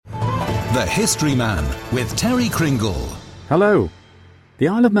The History Man with Terry Kringle. Hello. The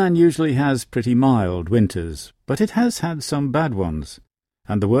Isle of Man usually has pretty mild winters, but it has had some bad ones,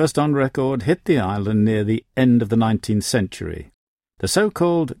 and the worst on record hit the island near the end of the 19th century. The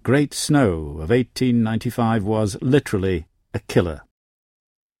so-called Great Snow of 1895 was literally a killer.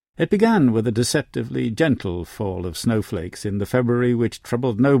 It began with a deceptively gentle fall of snowflakes in the February which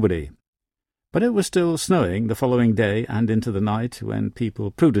troubled nobody. But it was still snowing the following day and into the night when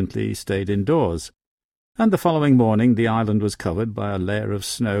people prudently stayed indoors, and the following morning the island was covered by a layer of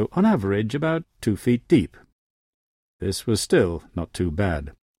snow on average about 2 feet deep. This was still not too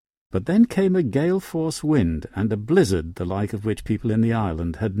bad. But then came a gale-force wind and a blizzard the like of which people in the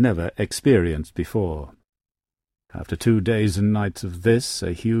island had never experienced before. After 2 days and nights of this,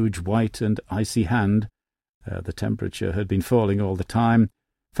 a huge white and icy hand, the temperature had been falling all the time,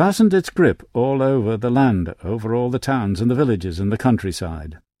 fastened its grip all over the land, over all the towns and the villages and the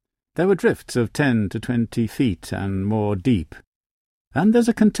countryside. There were drifts of 10 to 20 feet and more deep, and there's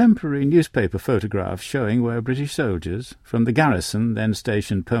a contemporary newspaper photograph showing where British soldiers, from the garrison then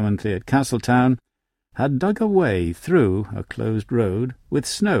stationed permanently at Castletown, had dug a way through a closed road with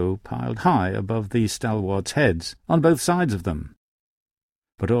snow piled high above these stalwarts' heads on both sides of them.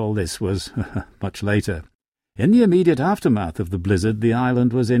 But all this was much later. In the immediate aftermath of the blizzard, the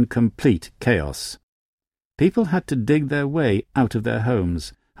island was in complete chaos. People had to dig their way out of their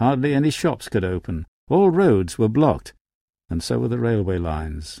homes. Hardly any shops could open. All roads were blocked, and so were the railway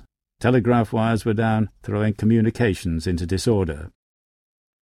lines. Telegraph wires were down, throwing communications into disorder.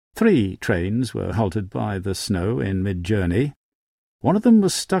 3 trains were halted by the snow in mid-journey. One of them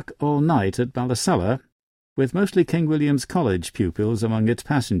was stuck all night at Ballasalla, with mostly King William's College pupils among its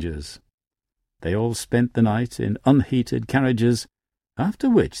passengers. They all spent the night in unheated carriages,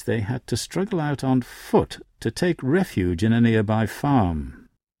 after which they had to struggle out on foot to take refuge in a nearby farm.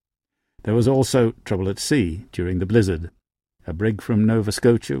 There was also trouble at sea during the blizzard. A brig from Nova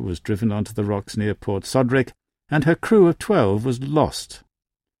Scotia was driven onto the rocks near Port Sodric, and her crew of 12 was lost.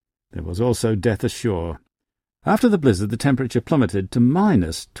 There was also death ashore. After the blizzard the temperature plummeted to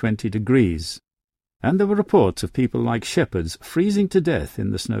 -20 degrees. And there were reports of people like shepherds freezing to death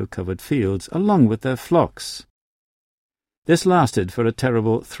in the snow-covered fields along with their flocks. This lasted for a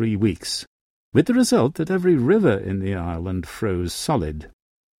terrible 3 weeks, with the result that every river in the island froze solid.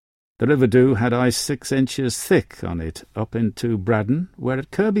 The River Dhu had ice 6 inches thick on it up into Braddon, where at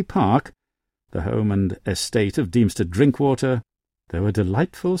Kirby Park, the home and estate of Deemster Drinkwater, there were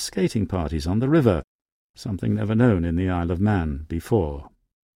delightful skating parties on the river, something never known in the Isle of Man before.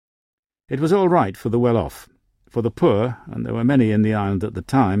 It was all right for the well-off. For the poor, and there were many in the island at the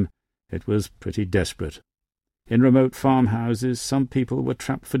time, it was pretty desperate. In remote farmhouses some people were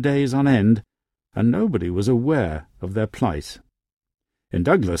trapped for days on end, and nobody was aware of their plight. In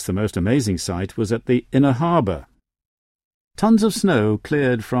Douglas the most amazing sight was at the inner harbour. Tons of snow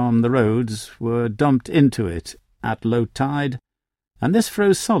cleared from the roads were dumped into it at low tide, and this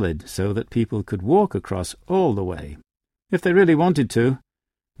froze solid so that people could walk across all the way, if they really wanted to,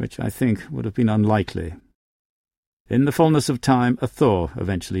 which I think would have been unlikely. In the fullness of time a thaw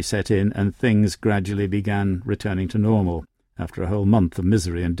eventually set in, and things gradually began returning to normal after a whole month of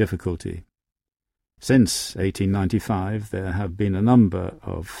misery and difficulty. Since 1895 there have been a number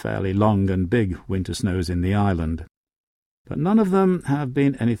of fairly long and big winter snows in the island, but none of them have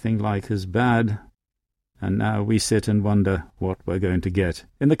been anything like as bad, and now we sit and wonder what we're going to get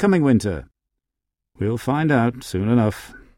in the coming winter. We'll find out soon enough.